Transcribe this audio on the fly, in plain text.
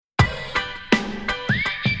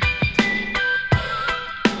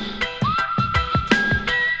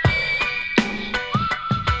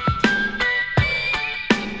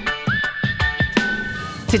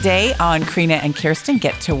Today on Karina and Kirsten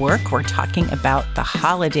Get to Work, we're talking about the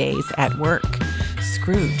holidays at work.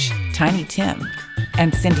 Scrooge, Tiny Tim,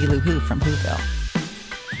 and Cindy Lou Who from Whoville.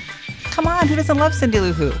 Come on, who doesn't love Cindy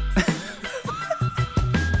Lou Who?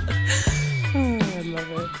 I love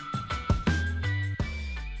it.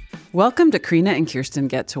 Welcome to Karina and Kirsten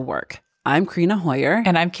Get to Work. I'm Karina Hoyer.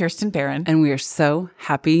 And I'm Kirsten Barron. And we are so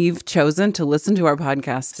happy you've chosen to listen to our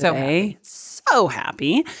podcast today. So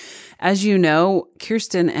happy. As you know,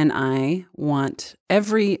 Kirsten and I want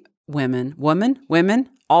every women,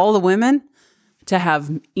 all the women to have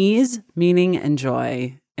ease, meaning, and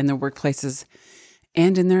joy in their workplaces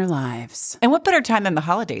and in their lives. And what better time than the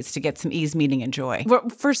holidays to get some ease, meaning, and joy? Well,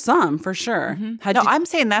 for some, for sure. Mm-hmm. I'm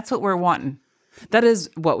saying that's what we're wanting. That is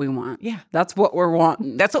what we want. Yeah. That's what we're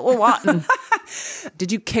wanting. That's what we're wanting.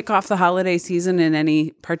 Did you kick off the holiday season in any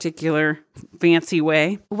particular fancy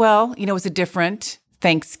way? Well, it was a different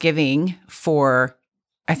Thanksgiving for,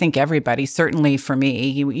 I think, everybody. Certainly for me.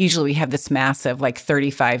 Usually we have this massive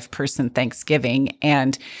 35-person Thanksgiving.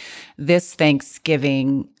 And this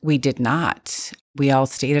Thanksgiving, we did not. We all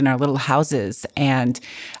stayed in our little houses, and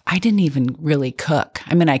I didn't even really cook.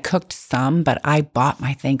 I mean, I cooked some, but I bought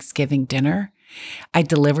my Thanksgiving dinner. I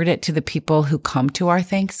delivered it to the people who come to our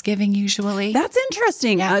Thanksgiving usually. That's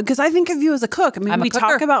interesting because I think of you as a cook. I mean, we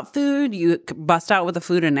talk about food. You bust out with the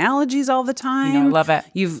food analogies all the time. I love it.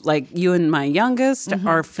 You and my youngest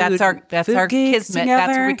are food. That's our kismet.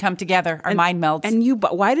 That's where we come together. Our mind melds. And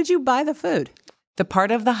why did you buy the food? The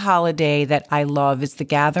part of the holiday that I love is the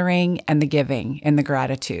gathering and the giving and the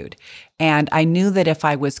gratitude. And I knew that if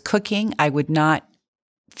I was cooking, I would not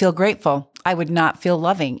feel grateful. I would not feel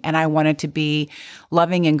loving. And I wanted to be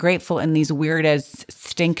loving and grateful in these weird as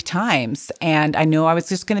stink times. And I knew I was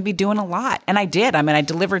just going to be doing a lot. And I did. I mean,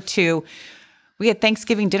 we had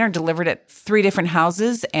Thanksgiving dinner delivered at 3 different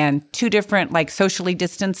houses and 2 different socially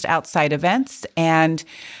distanced outside events. And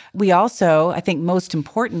we also, I think most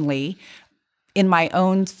importantly, in my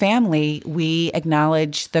own family, we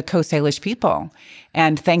acknowledge the Coast Salish people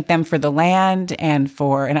and thank them for the land and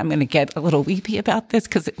I'm going to get a little weepy about this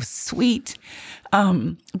because it was sweet.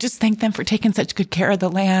 Just thank them for taking such good care of the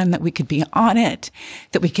land that we could be on it,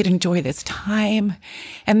 that we could enjoy this time.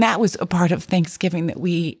 And that was a part of Thanksgiving that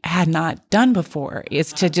we had not done before,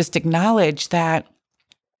 is to just acknowledge that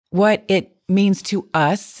what it means to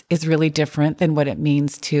us is really different than what it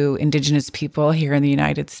means to Indigenous people here in the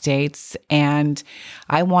United States. And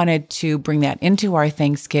I wanted to bring that into our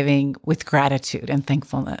Thanksgiving with gratitude and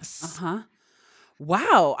thankfulness.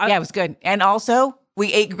 Wow. Yeah, it was good. And also,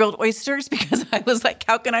 we ate grilled oysters because I was like,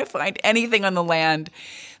 how can I find anything on the land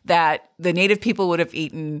that the Native people would have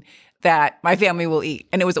eaten that my family will eat?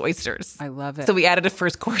 And it was oysters. I love it. So we added a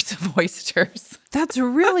first course of oysters. That's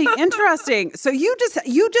really interesting. So you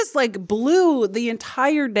just blew the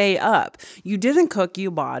entire day up. You didn't cook, you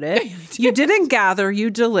bought it. You didn't gather, you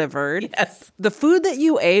delivered. Yes. The food that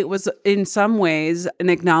you ate was in some ways an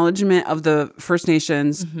acknowledgement of the First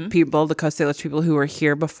Nations people, the Coast Salish people who were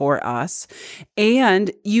here before us.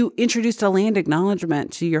 And you introduced a land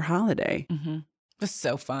acknowledgement to your holiday. It was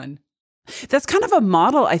so fun. That's kind of a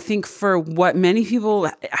model, I think, for what many people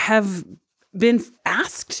have been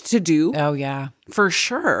asked to do. Oh, yeah. For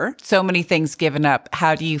sure. So many things given up.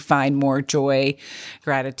 How do you find more joy,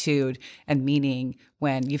 gratitude, and meaning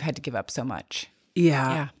when you've had to give up so much?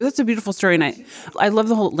 Yeah. That's a beautiful story. And I love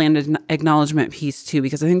the whole land acknowledgement piece too,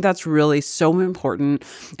 because I think that's really so important.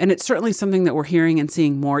 And it's certainly something that we're hearing and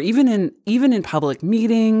seeing more, even in public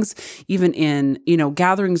meetings, even in,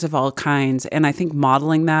 gatherings of all kinds. And I think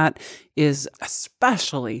modeling that is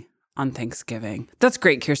especially on Thanksgiving. That's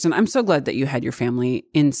great, Kirsten. I'm so glad that you had your family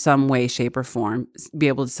in some way, shape, or form be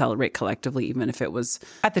able to celebrate collectively, even if it was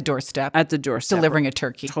at the doorstep. Delivering a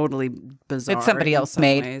turkey. Totally bizarre. That somebody else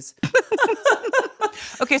made. Ways.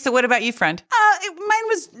 Okay, so what about you, friend? Mine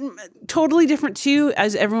was totally different too.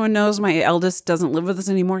 As everyone knows, my eldest doesn't live with us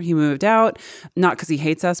anymore. He moved out, not because he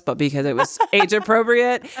hates us, but because it was age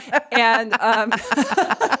appropriate.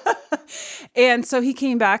 And so he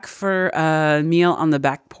came back for a meal on the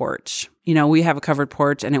back porch. We have a covered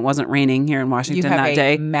porch, and it wasn't raining here in Washington that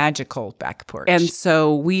day. You have a magical back porch. And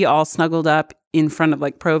so we all snuggled up in front of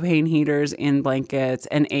propane heaters in blankets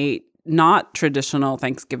and ate not traditional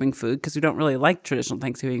Thanksgiving food, because we don't really like traditional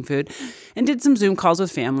Thanksgiving food, and did some Zoom calls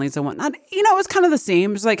with families and whatnot. It was kind of the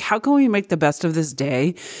same. It's how can we make the best of this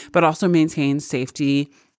day, but also maintain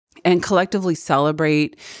safety and collectively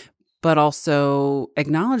celebrate, but also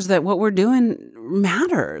acknowledge that what we're doing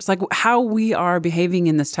matters. How we are behaving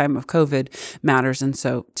in this time of COVID matters. And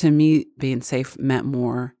so to me, being safe meant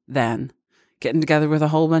more than getting together with a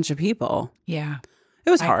whole bunch of people. Yeah.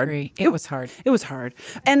 It was I hard. agree. It was hard. It was hard.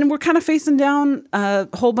 And we're kind of facing down a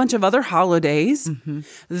whole bunch of other holidays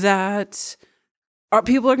that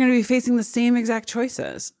people are going to be facing the same exact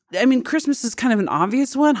choices. I mean, Christmas is kind of an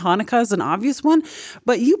obvious one. Hanukkah is an obvious one.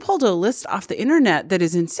 But you pulled a list off the internet that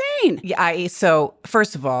is insane. Yeah. So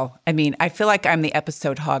first of all, I mean, I feel like I'm the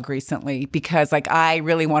episode hog recently because like I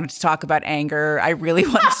really wanted to talk about anger. I really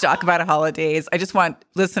wanted to talk about holidays. I just want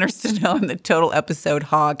listeners to know I'm the total episode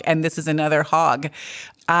hog. And this is another hog.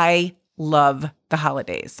 I love the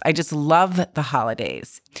holidays. I just love the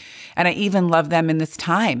holidays. And I even love them in this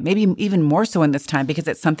time, maybe even more so in this time because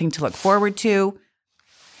it's something to look forward to.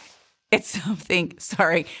 It's something,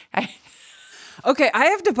 sorry. Okay, I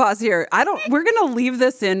have to pause here. We're going to leave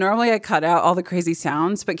this in. Normally I cut out all the crazy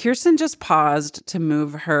sounds, but Kirsten just paused to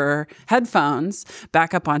move her headphones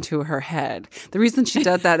back up onto her head. The reason she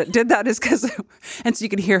did that is because, and so you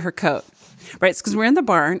can hear her coat. Right, it's because we're in the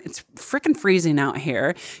barn. It's freaking freezing out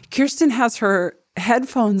here. Kirsten has her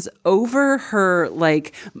headphones over her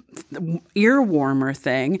like ear warmer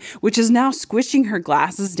thing, which is now squishing her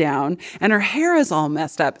glasses down, and her hair is all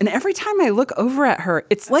messed up. And every time I look over at her,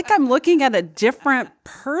 it's like I'm looking at a different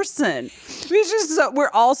person. We're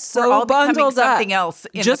all bundled up. Something else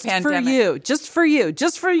in just the pandemic. just for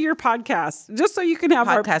your podcast, just so you can have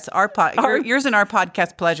yours and our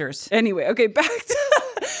podcast pleasures. Anyway, okay,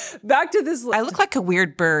 back to this. I look like a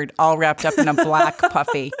weird bird all wrapped up in a black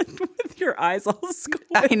puffy. With your eyes all squished.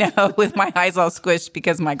 I know, with my eyes all squished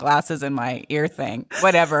because my glasses and my ear thing.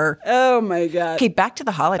 Whatever. Oh, my God. Okay, back to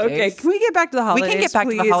the holidays. Okay, can we get back to the holidays? We can get back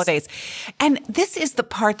to the holidays. And this is the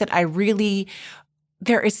part that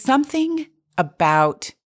there is something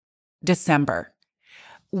about December,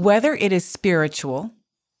 whether it is spiritual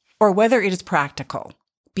or whether it is practical.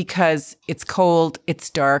 Because it's cold, it's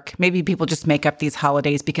dark. Maybe people just make up these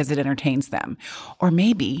holidays because it entertains them. Or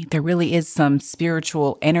maybe there really is some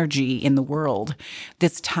spiritual energy in the world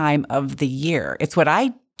this time of the year. It's what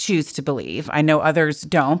I choose to believe. I know others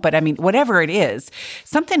don't, but I mean, whatever it is,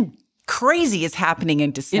 something crazy is happening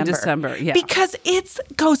in December. In December, yeah. Because it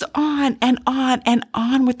goes on and on and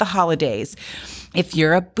on with the holidays. If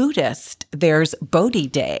you're a Buddhist, there's Bodhi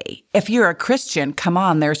Day. If you're a Christian, come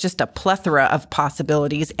on, there's just a plethora of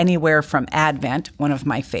possibilities, anywhere from Advent, one of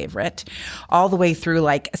my favorite, all the way through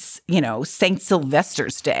like, St.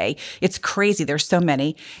 Sylvester's Day. It's crazy. There's so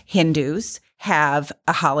many. Hindus have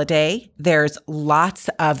a holiday. There's lots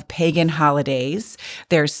of pagan holidays.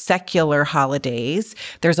 There's secular holidays.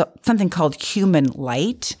 There's something called Human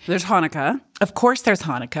Light. There's Hanukkah. Of course, there's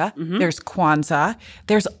Hanukkah. Mm-hmm. There's Kwanzaa.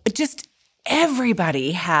 There's just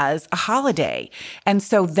everybody has a holiday. And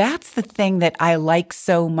so that's the thing that I like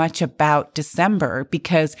so much about December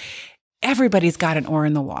because everybody's got an oar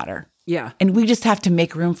in the water. Yeah. And we just have to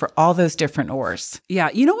make room for all those different oars. Yeah.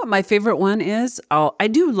 You know what my favorite one is? I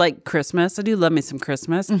do like Christmas. I do love me some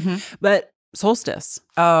Christmas, but solstice.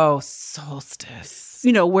 Oh, solstice.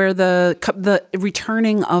 Where the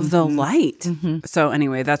returning of the light. Mm-hmm. So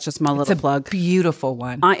anyway, that's just my little plug. Beautiful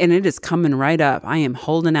one. And it is coming right up. I am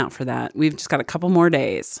holding out for that. We've just got a couple more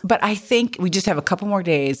days. But I think we just have a couple more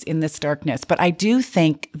days in this darkness. But I do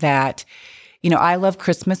think that, I love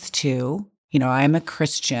Christmas too. I'm a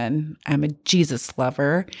Christian, I'm a Jesus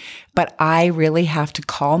lover, but I really have to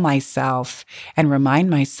call myself and remind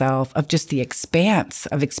myself of just the expanse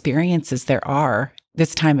of experiences there are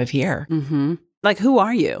this time of year. Mm-hmm. Like, who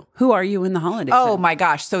are you? Who are you in the holidays? Oh, my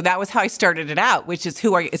gosh. So that was how I started it out, which is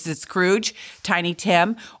who are you? Is it Scrooge, Tiny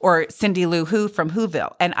Tim, or Cindy Lou Who from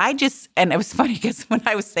Whoville? And it was funny because when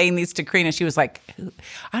I was saying these to Karina, she was like, I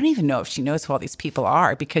don't even know if she knows who all these people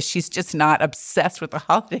are because she's just not obsessed with the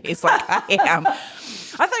holidays like I am. I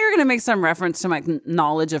thought you were going to make some reference to my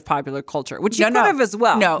knowledge of popular culture, which you could have as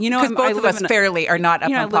well. No, because both of us fairly are not up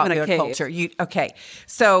on popular culture. Okay.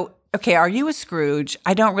 So, are you a Scrooge?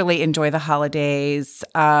 I don't really enjoy the holidays.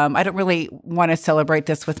 I don't really want to celebrate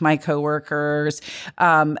this with my coworkers.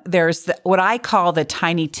 There's what I call the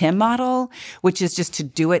Tiny Tim model, which is just to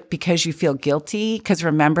do it because you feel guilty. Because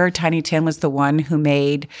remember, Tiny Tim was the one who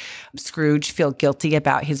made Scrooge feel guilty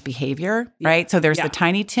about his behavior, right? So there's the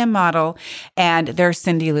Tiny Tim model, and there's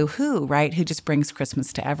Cindy Lou Who, right, who just brings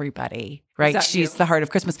Christmas to everybody. Right? She's the heart of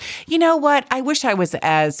Christmas. You know what? I wish I was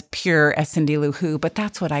as pure as Cindy Lou Who, but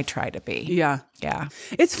that's what I try to be. Yeah. Yeah.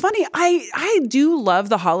 It's funny. I do love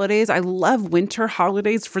the holidays. I love winter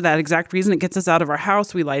holidays for that exact reason. It gets us out of our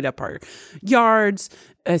house. We light up our yards.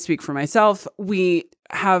 I speak for myself. We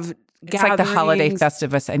have gatherings. It's like the holiday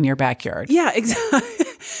Festivus in your backyard. Yeah, exactly.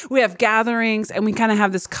 We have gatherings and we kind of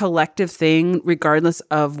have this collective thing, regardless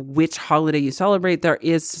of which holiday you celebrate. There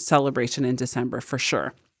is celebration in December for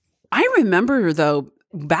sure. I remember, though,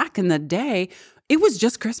 back in the day, it was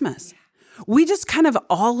just Christmas. We just kind of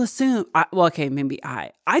all assumed, I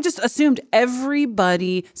just assumed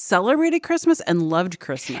everybody celebrated Christmas and loved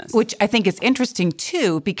Christmas. Which I think is interesting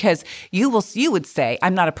too, because you would say,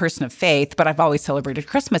 I'm not a person of faith, but I've always celebrated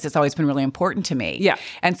Christmas. It's always been really important to me. Yeah.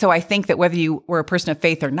 And so I think that whether you were a person of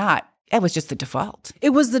faith or not, it was just the default. It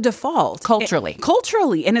was the default. Culturally.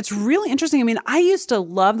 Culturally. And it's really interesting. I mean, I used to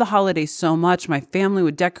love the holidays so much. My family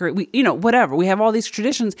would decorate, whatever. We have all these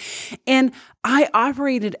traditions. And I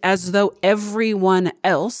operated as though everyone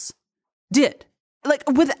else did. Like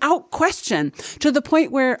without question, to the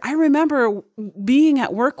point where I remember being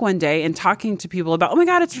at work one day and talking to people about, oh my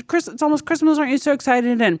God, it's almost Christmas. Aren't you so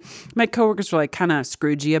excited? And my coworkers were like kind of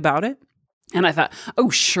scroogey about it. And I thought, oh,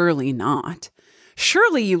 surely not.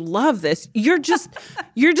 Surely you love this. You're just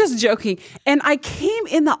joking. And I came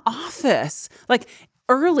in the office like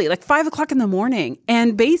early, like 5 o'clock in the morning,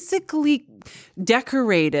 and basically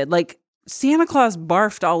decorated like Santa Claus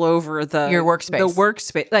barfed all over your workspace. The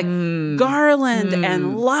workspace, like garland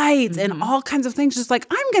and lights and all kinds of things. Just like,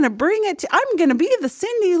 I'm going to be the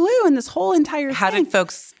Cindy Lou in this whole entire thing. How did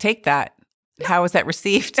folks take that? How was that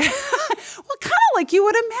received? Well, kind of like you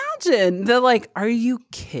would imagine. They're like, are you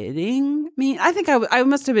kidding me? I think I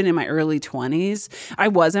must have been in my early 20s. I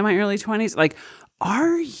was in my early 20s. Like,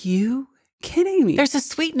 are you kidding me? There's a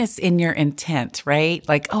sweetness in your intent, right?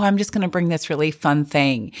 Like, oh, I'm just going to bring this really fun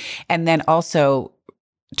thing. And then also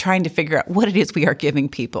trying to figure out what it is we are giving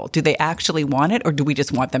people. Do they actually want it, or do we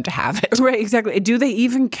just want them to have it? Right, exactly. Do they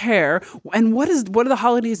even care? And what do the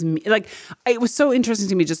holidays mean? Like, it was so interesting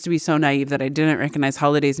to me just to be so naive that I didn't recognize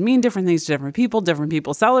holidays mean different things to different people. Different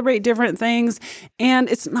people celebrate different things. And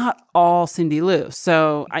it's not all Cindy Lou.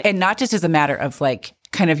 And not just as a matter of like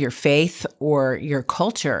kind of your faith or your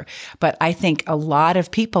culture, but I think a lot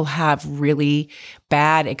of people have really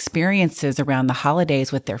bad experiences around the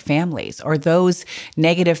holidays with their families, or those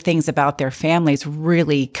negative things about their families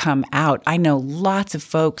really come out. I know lots of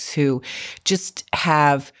folks who just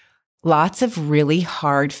have lots of really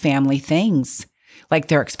hard family things. Like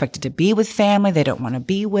they're expected to be with family they don't want to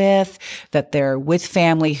be with, that they're with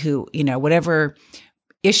family who, whatever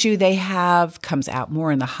issue they have comes out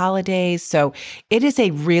more in the holidays. So it is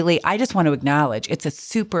I just want to acknowledge, it's a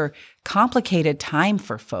super complicated time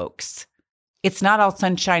for folks. It's not all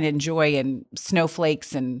sunshine and joy and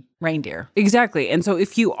snowflakes and reindeer. Exactly. And so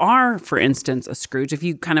if you are, for instance, a Scrooge, if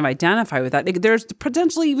you kind of identify with that, there's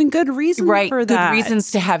potentially even good reason for that. Good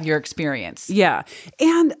reasons to have your experience. Yeah.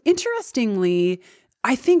 And interestingly,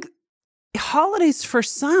 I think holidays for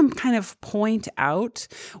some kind of point out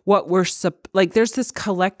what we're there's this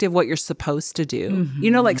collective what you're supposed to do,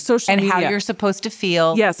 like social media. And how you're supposed to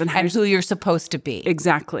feel. Yes. And who you're supposed to be.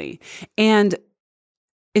 Exactly. And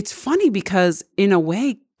it's funny because in a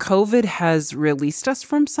way, COVID has released us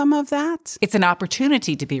from some of that. It's an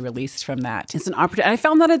opportunity to be released from that. It's an opportunity. I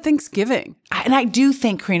found that at Thanksgiving. And I do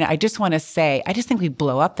think, Karina, I just think we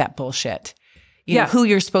blow up that bullshit. You know, who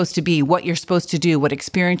you're supposed to be, what you're supposed to do, what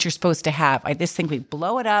experience you're supposed to have. I just think we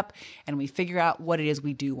blow it up and we figure out what it is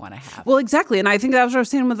we do want to have. Well, exactly. And I think that's what I was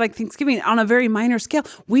saying with like Thanksgiving on a very minor scale.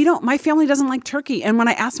 My family doesn't like turkey. And when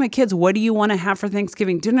I asked my kids, what do you want to have for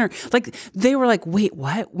Thanksgiving dinner? Like they were like, wait,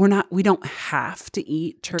 what? We don't have to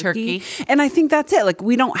eat turkey. And I think that's it. Like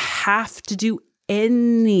we don't have to do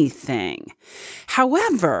anything.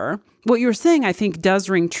 However, what you're saying, I think, does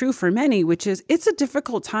ring true for many, which is it's a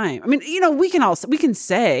difficult time. I mean, we can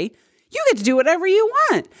say you get to do whatever you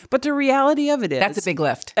want, but the reality of it is that's a big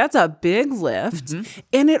lift. That's a big lift,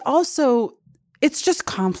 and it's just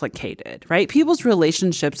complicated, right? People's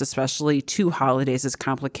relationships, especially to holidays, is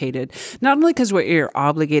complicated, not only because what you're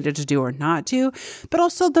obligated to do or not do, but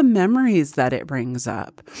also the memories that it brings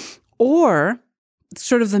up, or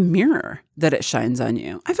sort of the mirror that it shines on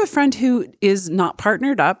you. I have a friend who is not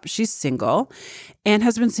partnered up. She's single and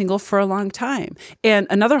has been single for a long time. And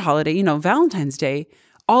another holiday, Valentine's Day,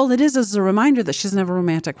 all it is a reminder that she doesn't have a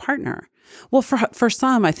romantic partner. Well, for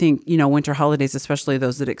some, I think, winter holidays, especially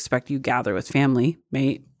those that expect you gather with family,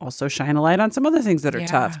 may also shine a light on some other things that are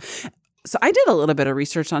tough. So I did a little bit of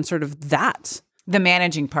research on sort of that. The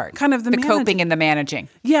managing part. Kind of the coping and the managing.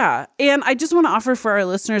 Yeah. And I just want to offer for our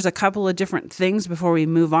listeners a couple of different things before we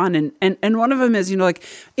move on. And one of them is, like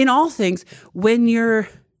in all things, when you're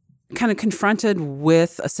kind of confronted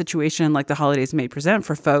with a situation like the holidays may present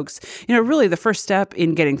for folks, really the first step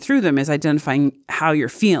in getting through them is identifying how you're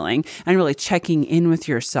feeling and really checking in with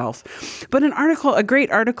yourself. But a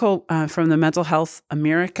great article from the Mental Health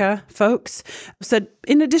America folks said,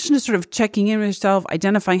 in addition to sort of checking in with yourself,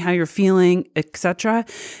 identifying how you're feeling, etc.,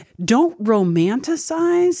 don't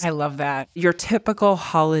romanticize. I love that. Your typical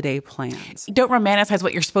holiday plans. Don't romanticize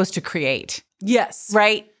what you're supposed to create. Yes.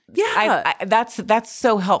 Right? Yeah. That's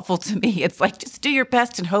so helpful to me. It's like, just do your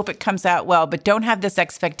best and hope it comes out well, but don't have this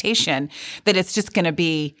expectation that it's just going to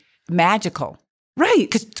be magical. Right.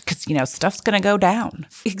 Because stuff's going to go down.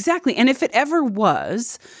 Exactly. And if it ever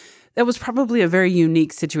was, that was probably a very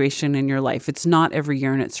unique situation in your life. It's not every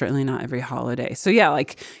year, and it's certainly not every holiday. So yeah,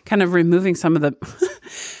 like kind of removing some of the, oh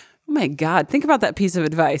my God, think about that piece of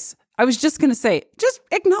advice. I was just going to say, just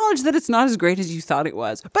acknowledge that it's not as great as you thought it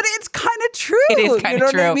was. But it's kind of true. It is kind of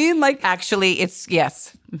true. You know what I mean? Like, actually, it's,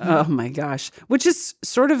 yes. Oh my gosh. Which is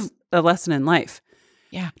sort of a lesson in life.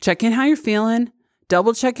 Yeah. Check in how you're feeling.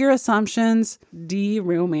 Double check your assumptions.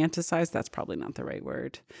 De-romanticize. That's probably not the right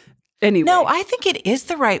word. Anyway. No, I think it is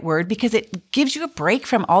the right word because it gives you a break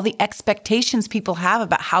from all the expectations people have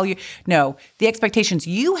about how the expectations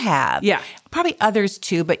you have. Yeah. Probably others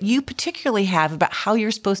too, but you particularly have about how you're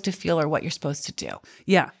supposed to feel or what you're supposed to do.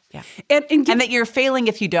 Yeah. Yeah. And that you're failing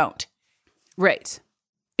if you don't. Right.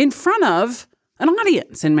 In front of an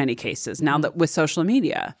audience in many cases now that with social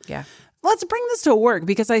media. Yeah. Let's bring this to work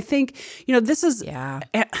because I think, this is... Yeah.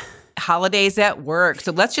 Holidays at work.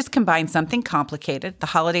 So let's just combine something complicated, the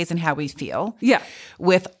holidays and how we feel,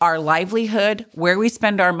 with our livelihood, where we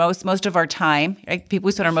spend our most of our time, right? People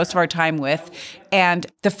we spend most of our time with, and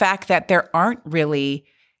the fact that there aren't really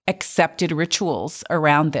accepted rituals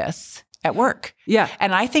around this at work. Yeah.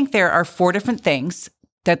 And I think there are 4 different things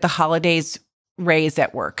that the holidays raise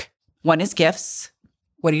at work. One is gifts.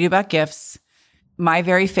 What do you do about gifts? My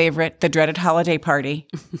very favorite, the dreaded holiday party.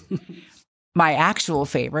 My actual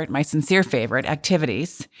favorite, my sincere favorite,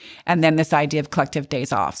 activities, and then this idea of collective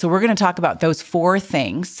days off. So we're going to talk about those 4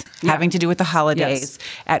 things having to do with the holidays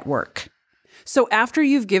at work. So after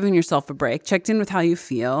you've given yourself a break, checked in with how you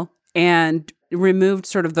feel, and removed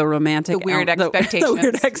sort of the romantic... The weird expectations. The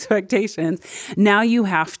weird expectations. Now you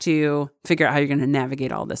have to figure out how you're going to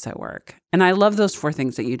navigate all this at work. And I love those 4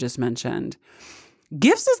 things that you just mentioned.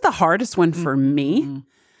 Gifts is the hardest one for me.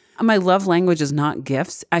 My love language is not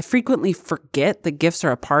gifts. I frequently forget that gifts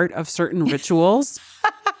are a part of certain rituals.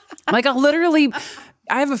 Like I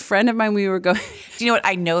have a friend of mine, we were going... Do you know what?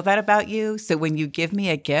 I know that about you. So when you give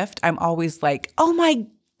me a gift, I'm always like, oh my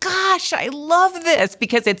gosh, I love this.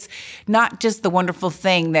 Because it's not just the wonderful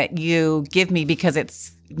thing that you give me because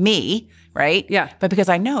it's me, right? Yeah. But because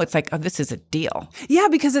I know it's like, oh, this is a deal. Yeah,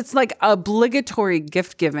 because it's like obligatory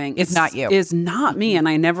gift giving. It's not you. It's not me. And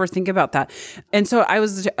I never think about that. And so I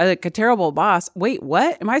was like a terrible boss. Wait,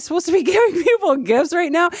 what? Am I supposed to be giving people gifts right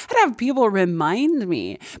now? I'd have people remind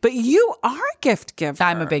me. But you are a gift giver.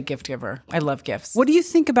 I'm a big gift giver. I love gifts. What do you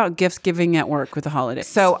think about gifts giving at work with the holidays?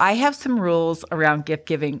 So I have some rules around gift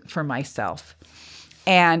giving for myself.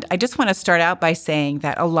 And I just want to start out by saying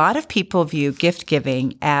that a lot of people view gift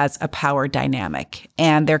giving as a power dynamic.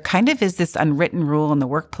 And there kind of is this unwritten rule in the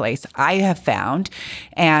workplace I have found.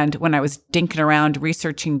 And when I was dinking around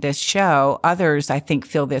researching this show, others I think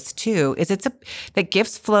feel this too, is that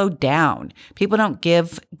gifts flow down. People don't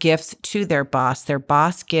give gifts to their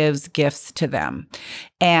boss gives gifts to them.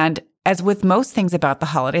 And as with most things about the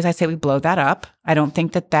holidays, I say we blow that up. I don't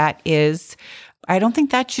think that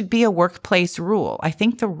should be a workplace rule. I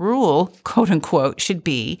think the rule, quote unquote, should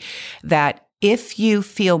be that if you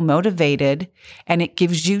feel motivated and it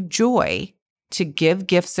gives you joy to give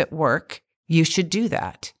gifts at work, you should do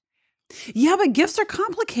that. Yeah, but gifts are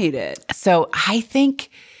complicated. So I think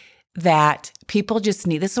that people just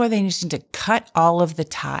this is where they just need to cut all of the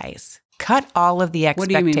ties. Cut all of the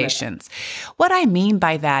expectations. What I mean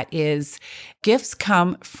by that is gifts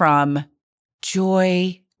come from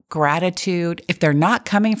joy, gratitude. If they're not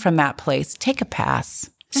coming from that place, take a pass.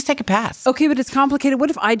 Just take a pass. Okay, but it's complicated.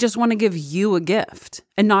 What if I just want to give you a gift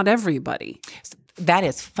and not everybody? That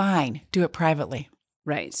is fine. Do it privately.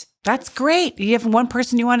 Right. That's great. You have one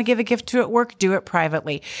person you want to give a gift to at work, do it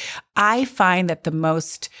privately. I find that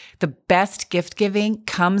the best gift giving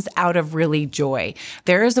comes out of really joy.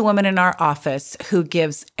 There is a woman in our office who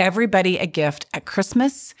gives everybody a gift at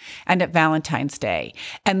Christmas and at Valentine's Day.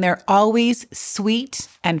 And they're always sweet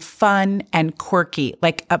and fun and quirky,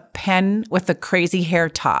 like a pen with a crazy hair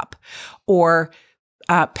top or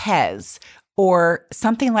Pez or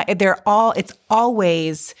something like it's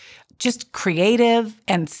always just creative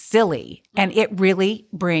and silly. And it really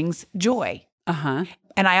brings joy. Uh-huh.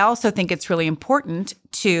 And I also think it's really important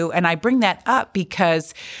to, and I bring that up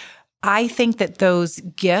because I think that those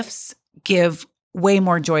gifts give way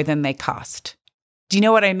more joy than they cost. Do you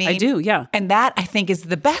know what I mean? I do, yeah. And that I think is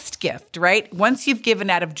the best gift, right? Once you've given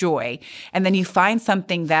out of joy and then you find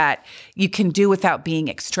something that you can do without being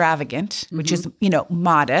extravagant, which is,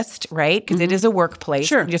 modest, right? Because it is a workplace.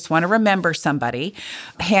 Sure. You just want to remember somebody.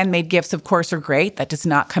 Handmade gifts, of course, are great. That does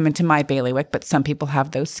not come into my bailiwick, but some people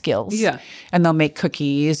have those skills. Yeah. And they'll make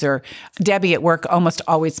cookies, or Debbie at work almost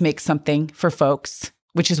always makes something for folks,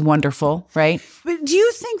 which is wonderful, right? But do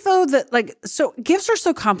you think, though, that so gifts are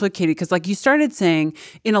so complicated? Because you started saying,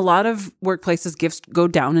 in a lot of workplaces, gifts go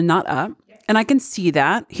down and not up. And I can see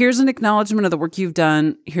that. Here's an acknowledgement of the work you've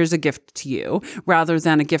done. Here's a gift to you, rather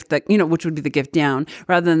than a gift that, which would be the gift down,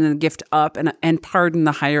 rather than the gift up. And pardon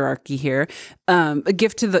the hierarchy here. A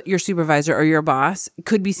gift to your supervisor or your boss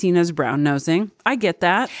could be seen as brown nosing. I get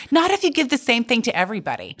that. Not if you give the same thing to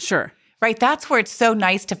everybody. Sure. Right? That's where it's so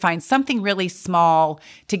nice to find something really small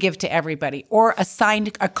to give to everybody, or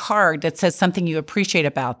a card that says something you appreciate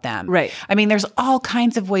about them. Right. I mean, there's all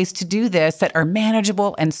kinds of ways to do this that are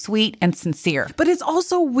manageable and sweet and sincere. But it's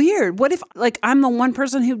also weird. What if I'm the one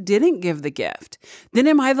person who didn't give the gift? Then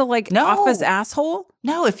am I the No. office asshole?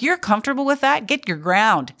 No, if you're comfortable with that, get your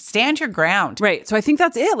ground. Stand your ground. Right. So I think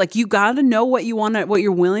that's it. You got to know what you want to, what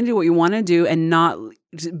you're willing to do, what you want to do, and not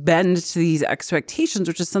bend to these expectations,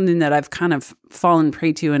 which is something that I've kind of fallen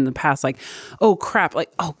prey to in the past. Oh crap.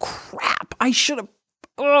 I should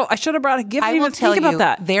have brought a gift. I will tell you, about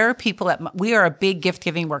that. there are people we are a big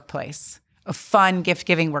gift-giving workplace, a fun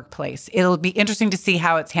gift-giving workplace. It'll be interesting to see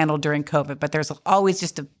how it's handled during COVID, but there's always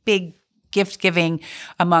just a big gift giving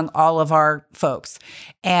among all of our folks.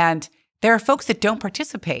 And there are folks that don't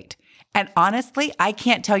participate. And honestly, I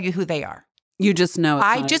can't tell you who they are. You just know.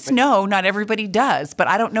 I just know not everybody does, but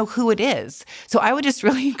I don't know who it is. So I would just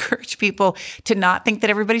really encourage people to not think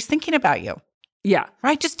that everybody's thinking about you. Yeah.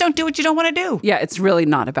 Right? Just don't do what you don't want to do. Yeah. It's really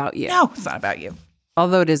not about you. No, it's not about you.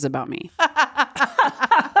 Although it is about me.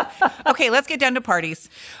 Okay, let's get down to parties.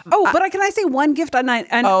 But can I say one gift? Of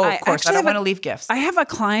course. I don't want to leave gifts. I have a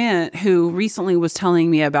client who recently was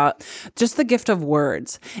telling me about just the gift of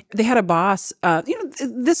words. They had a boss.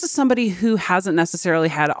 This is somebody who hasn't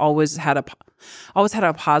necessarily always had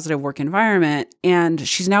a positive work environment, and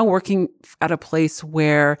she's now working at a place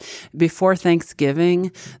where before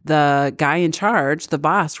Thanksgiving, the guy in charge, the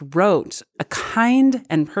boss, wrote a kind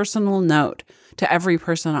and personal note to every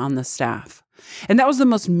person on the staff. And that was the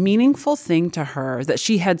most meaningful thing to her that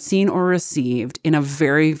she had seen or received in a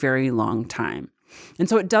very, very long time. And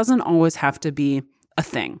so it doesn't always have to be a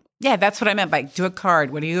thing. Yeah, that's what I meant by do a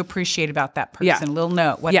card. What do you appreciate about that person? Yeah. A little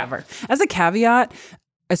note, whatever. Yeah. As a caveat,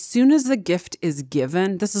 as soon as the gift is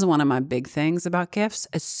given, this is one of my big things about gifts.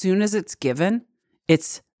 As soon as it's given,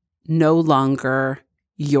 it's no longer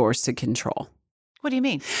yours to control. What do you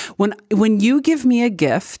mean? When you give me a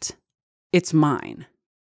gift, it's mine.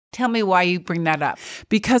 Tell me why you bring that up.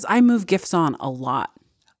 Because I move gifts on a lot.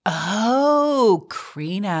 Oh,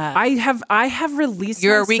 Karina. I have released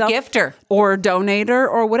You're myself, a regifter. or donator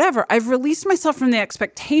or whatever. I've released myself from the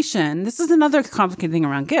expectation. This is another complicated thing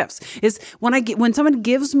around gifts is when someone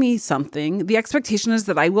gives me something, the expectation is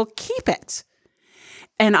that I will keep it.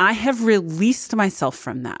 And I have released myself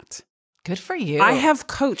from that. Good for you. I have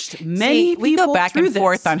coached many people. We go back and through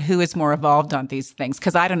forth this. on who is more evolved on these things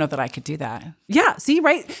because I don't know that I could do that. Yeah, see,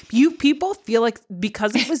 right? You people feel like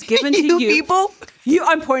because it was given to you. People?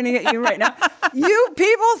 I'm pointing at you right now. You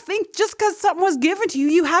people think just because something was given to you,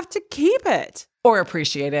 you have to keep it. Or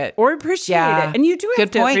appreciate it. Or appreciate it. And you do have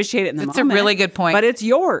Good to point. appreciate it in the It's moment. a really good point. But it's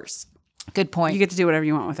yours. Good point. You get to do whatever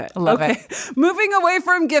you want with it. Love it. Moving away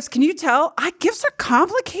from gifts, can you tell? Gifts are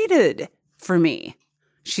complicated for me.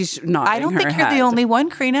 She's nodding I don't her think you're head. the only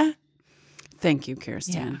one, Karina. Thank you,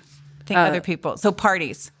 Kirsten. I think other people. So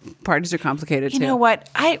parties. Parties are complicated, You too. know what?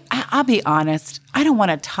 I'll be honest. I don't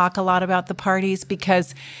want to talk a lot about the parties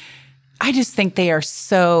because I just think they are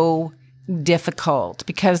so difficult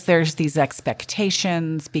because there's these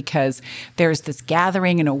expectations, because there's this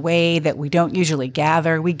gathering in a way that we don't usually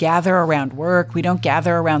gather. We gather around work. We don't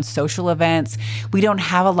gather around social events. We don't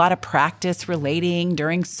have a lot of practice relating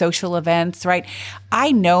during social events, right?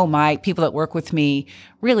 I know my people that work with me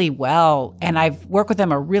really well, and I've worked with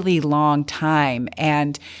them a really long time.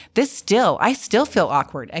 And I still feel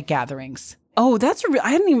awkward at gatherings. Oh, I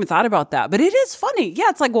hadn't even thought about that, but it is funny. Yeah,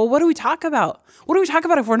 it's like, well, what do we talk about? What do we talk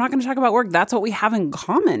about if we're not going to talk about work? That's what we have in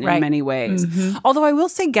common in many ways. Although I will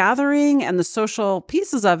say gathering and the social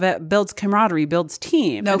pieces of it builds camaraderie, builds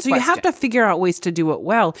team. No and so you have to figure out ways to do it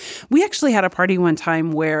well. We actually had a party one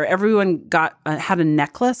time where everyone got a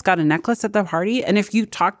necklace at the party. And if you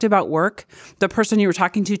talked about work, the person you were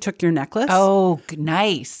talking to took your necklace. Oh,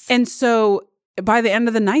 nice. And so by the end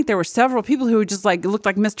of the night, there were several people who just like looked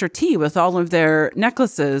like Mr. T with all of their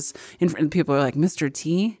necklaces. And people were like, Mr.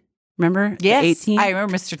 T? Remember? Yes, The 18? I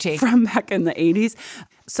remember Mr. T. From back in the 80s.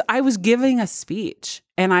 So I was giving a speech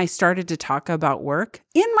and I started to talk about work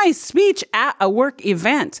in my speech at a work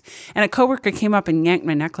event. And a coworker came up and yanked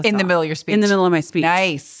my necklace In the off. middle of your speech. In the middle of my speech.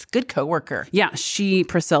 Nice. Good coworker. Yeah,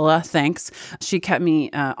 Priscilla, thanks. She kept me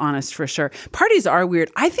honest for sure. Parties are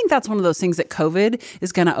weird. I think that's one of those things that COVID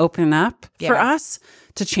is going to open up for us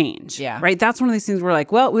to change. Yeah. Right? That's one of these things we're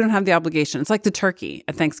like, well, we don't have the obligation. It's like the turkey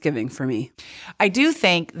at Thanksgiving for me. I do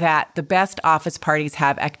think that the best office parties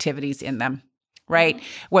have activities in them. Right?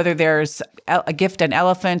 Whether there's a gift an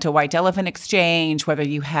elephant, a white elephant exchange, whether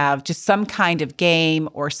you have just some kind of game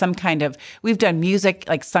or some kind of, we've done music,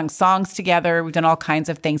 like sung songs together. We've done all kinds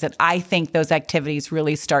of things that I think those activities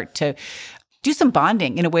really start to do some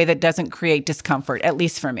bonding in a way that doesn't create discomfort, at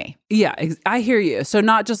least for me. Yeah, I hear you. So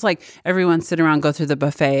not just like everyone sit around, go through the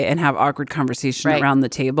buffet and have awkward conversation around the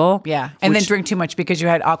table. Yeah. And then drink too much because you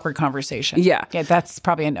had awkward conversation. Yeah. Yeah, that's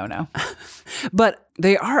probably a no-no. But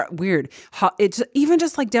they are weird. It's even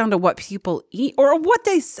just like down to what people eat or what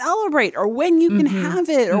they celebrate or when you can have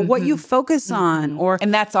it or what you focus on.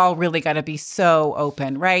 And that's all really got to be so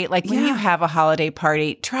open, right? Like when you have a holiday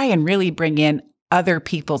party, try and really bring in other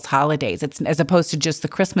people's holidays. It's as opposed to just the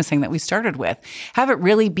Christmas thing that we started with. Have it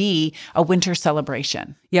really be a winter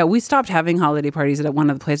celebration. Yeah, we stopped having holiday parties at one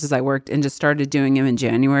of the places I worked and just started doing them in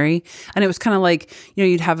January. And it was kind of like,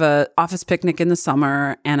 you'd have a office picnic in the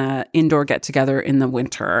summer and a indoor get together in the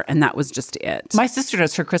winter, and that was just it. My sister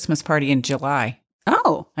does her Christmas party in July.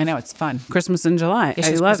 Oh, I know, it's fun. Christmas in July.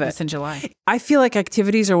 I love Christmas it. in July. I feel like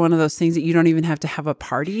activities are one of those things that you don't even have to have a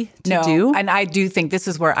party to do. And I do think this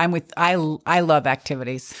is where I love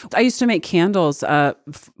activities. I used to make candles. A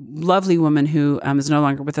lovely woman who is no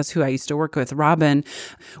longer with us, who I used to work with, Robin,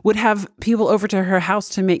 would have people over to her house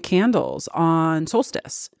to make candles on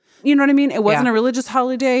solstice. You know what I mean? It wasn't a religious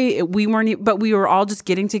holiday. We weren't, but we were all just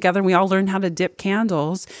getting together and we all learned how to dip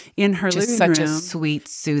candles in her living room. Just such a sweet,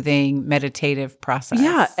 soothing, meditative process.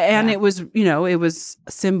 Yeah. And it was, it was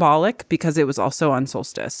symbolic because it was also on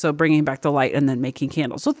solstice. So bringing back the light and then making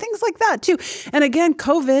candles. So things like that too. And again,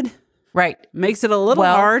 COVID makes it a little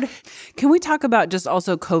hard. Can we talk about just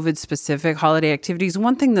also COVID-specific holiday activities?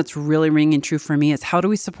 One thing that's really ringing true for me is how do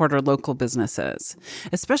we support our local businesses?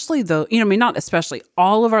 Especially though, not especially,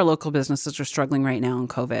 all of our local businesses are struggling right now in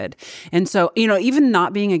COVID. And so, even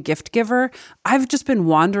not being a gift giver, I've just been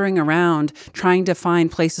wandering around trying to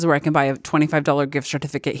find places where I can buy a $25 gift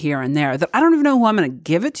certificate here and there that I don't even know who I'm going to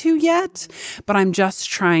give it to yet, but I'm just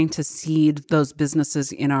trying to seed those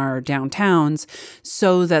businesses in our downtowns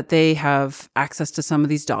so that they have access to some of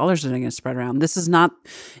these dollars that are going to spread around.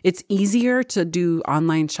 It's easier to do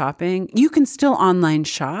online shopping. You can still online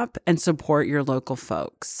shop and support your local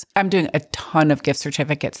folks. I'm doing a ton of gift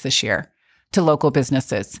certificates this year to local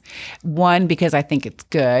businesses. One, because I think it's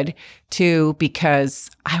good. Two, because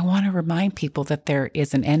I want to remind people that there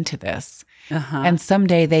is an end to this. And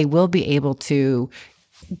someday they will be able to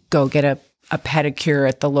go get a pedicure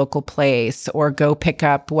at the local place or go pick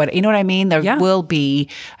up what, you know what I mean? There will be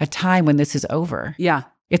a time when this is over. Yeah.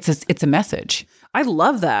 It's a message. I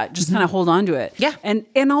love that. Just kind of hold on to it. Yeah.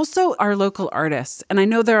 And also our local artists. And I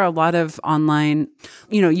know there are a lot of online,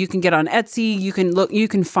 you can get on Etsy, you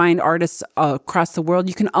can find artists across the world.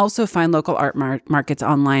 You can also find local art markets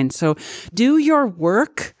online. So do your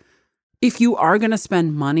work. If you are going to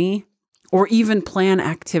spend money or even plan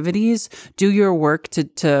activities, do your work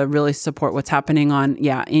to really support what's happening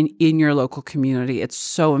in your local community. It's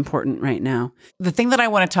so important right now. The thing that I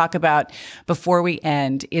want to talk about before we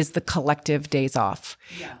end is the collective days off,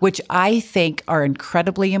 which I think are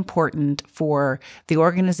incredibly important for the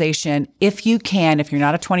organization. If you're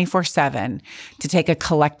not a 24/7, to take a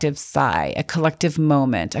collective sigh, a collective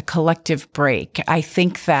moment, a collective break. I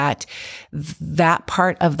think that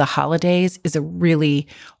part of the holidays is a really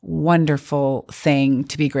wonderful thing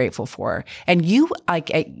to be grateful for. And you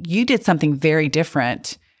did something very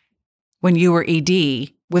different when you were ED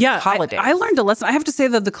with holidays. I learned a lesson. I have to say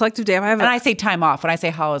that the collective day, and I say time off. When I say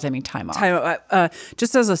holidays, I mean time off.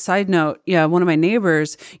 Just as a side note, one of my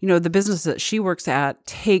neighbors, the business that she works at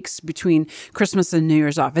takes between Christmas and New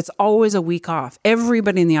Year's off. It's always a week off.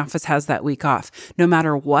 Everybody in the office has that week off, no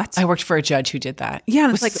matter what. I worked for a judge who did that. Yeah,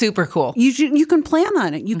 it was like super cool. You can plan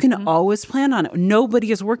on it. You can always plan on it.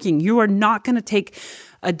 Nobody is working. You are not going to take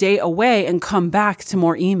a day away and come back to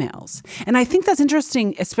more emails. And I think that's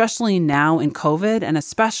interesting, especially now in COVID, and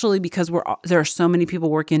especially because there are so many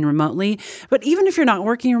people working remotely. But even if you're not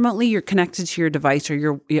working remotely, you're connected to your device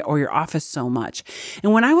or your office so much.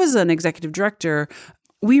 And when I was an executive director,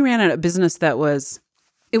 we ran a business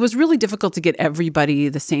it was really difficult to get everybody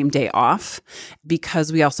the same day off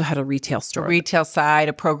because we also had a retail store. A retail side,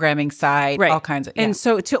 a programming side, all kinds of. Yeah. And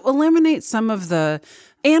so to eliminate some of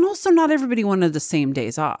and also not everybody wanted the same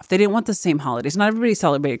days off. They didn't want the same holidays. Not everybody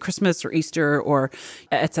celebrated Christmas or Easter or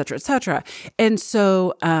et cetera, et cetera. And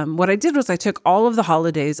so what I did was I took all of the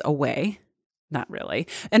holidays away, not really,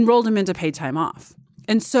 and rolled them into paid time off.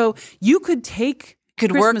 And so you could take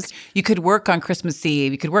You could work on Christmas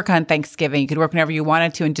Eve. You could work on Thanksgiving. You could work whenever you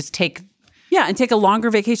wanted to and just take a longer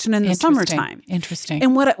vacation in the summertime. Interesting.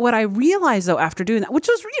 And what I realized though after doing that, which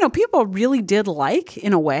was, people really did like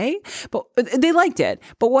in a way, but they liked it.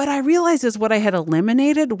 But what I realized is what I had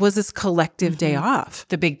eliminated was this collective day off.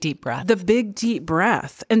 The big deep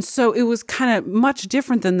breath. And so it was kind of much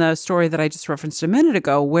different than the story that I just referenced a minute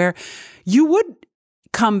ago, where you would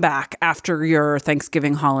come back after your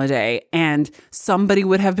Thanksgiving holiday and somebody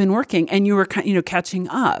would have been working and you were catching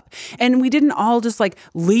up. And we didn't all just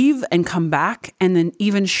leave and come back and then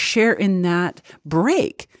even share in that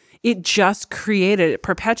break. It just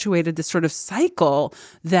perpetuated this sort of cycle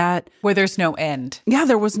where there's no end. Yeah,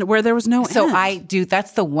 where there was no end. So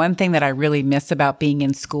that's the one thing that I really miss about being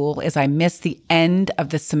in school is I miss the end of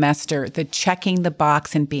the semester, the checking the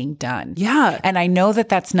box and being done. Yeah. And I know that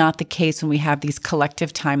that's not the case when we have these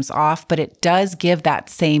collective times off, but it does give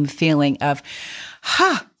that same feeling of,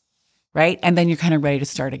 right? And then you're kind of ready to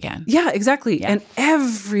start again. Yeah, exactly. Yeah. And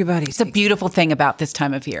it's a beautiful thing about this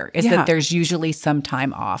time of year is that there's usually some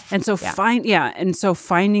time off. And so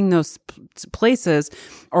finding those places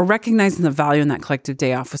or recognizing the value in that collective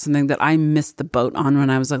day off was something that I missed the boat on when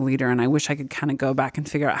I was a leader. And I wish I could kind of go back and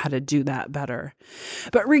figure out how to do that better.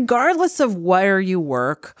 But regardless of where you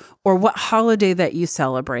work or what holiday that you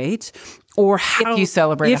celebrate or how if you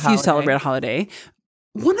celebrate a holiday,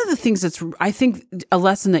 one of the things that's, I think, a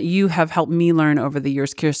lesson that you have helped me learn over the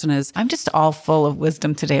years, Kirsten, is... I'm just all full of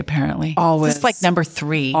wisdom today, apparently. Always. Just like number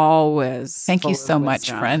 3. Always. Thank you so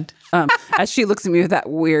much, friend. As she looks at me with that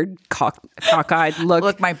weird cockeyed look.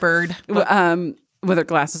 Look, my bird. With her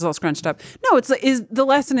glasses all scrunched up. No, the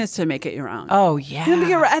lesson is to make it your own. Oh,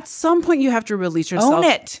 yeah. At some point, you have to release yourself. Own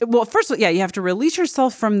it. Well, first of all, you have to release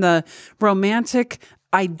yourself from the romantic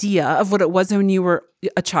idea of what it was when you were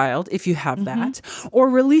a child, if you have that, or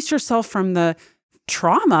release yourself from the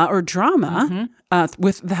trauma or drama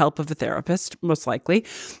with the help of a therapist, most likely.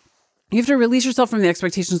 You have to release yourself from the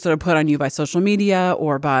expectations that are put on you by social media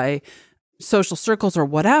or by social circles or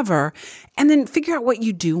whatever, and then figure out what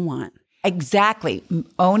you do want. Exactly.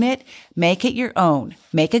 Own it. Make it your own.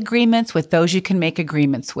 Make agreements with those you can make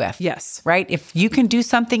agreements with. Yes. Right? If you can do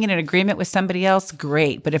something in an agreement with somebody else,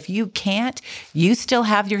 great. But if you can't, you still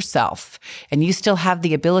have yourself and you still have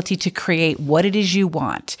the ability to create what it is you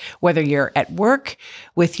want, whether you're at work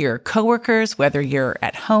with your coworkers, whether you're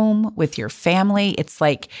at home with your family. It's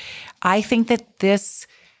I think that this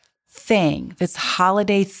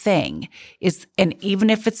holiday thing is, and even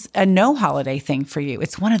if it's a no holiday thing for you,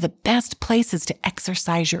 it's one of the best places to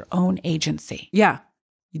exercise your own agency. Yeah.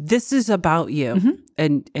 This is about you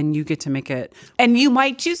and you get to make it. And you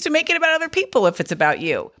might choose to make it about other people if it's about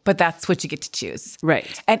you, but that's what you get to choose.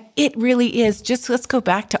 Right. And it really is let's go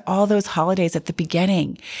back to all those holidays at the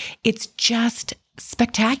beginning. It's just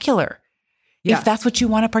spectacular. Yeah. If that's what you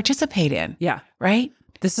want to participate in. Yeah. Right?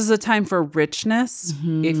 This is a time for richness,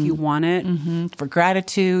 if you want it. For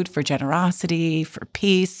gratitude, for generosity, for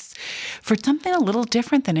peace, for something a little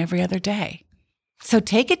different than every other day. So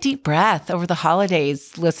take a deep breath over the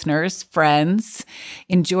holidays, listeners, friends.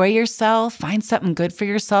 Enjoy yourself. Find something good for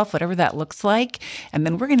yourself, whatever that looks like. And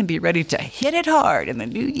then we're going to be ready to hit it hard in the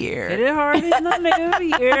new year. Hit it hard in the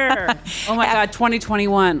new year. Oh my God,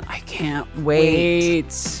 2021. I can't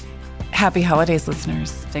wait. Happy holidays,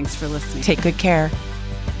 listeners. Thanks for listening. Take good care.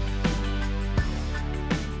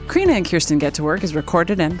 Crina and Kirsten Get to Work is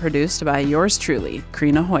recorded and produced by yours truly,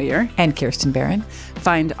 Crina Hoyer and Kirsten Barron.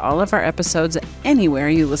 Find all of our episodes anywhere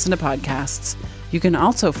you listen to podcasts. You can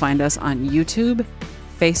also find us on YouTube,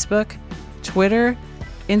 Facebook, Twitter,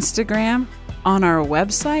 Instagram, on our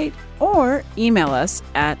website or email us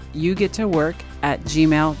at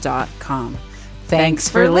yougetttowork@gmail.com. Thanks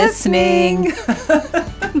for listening.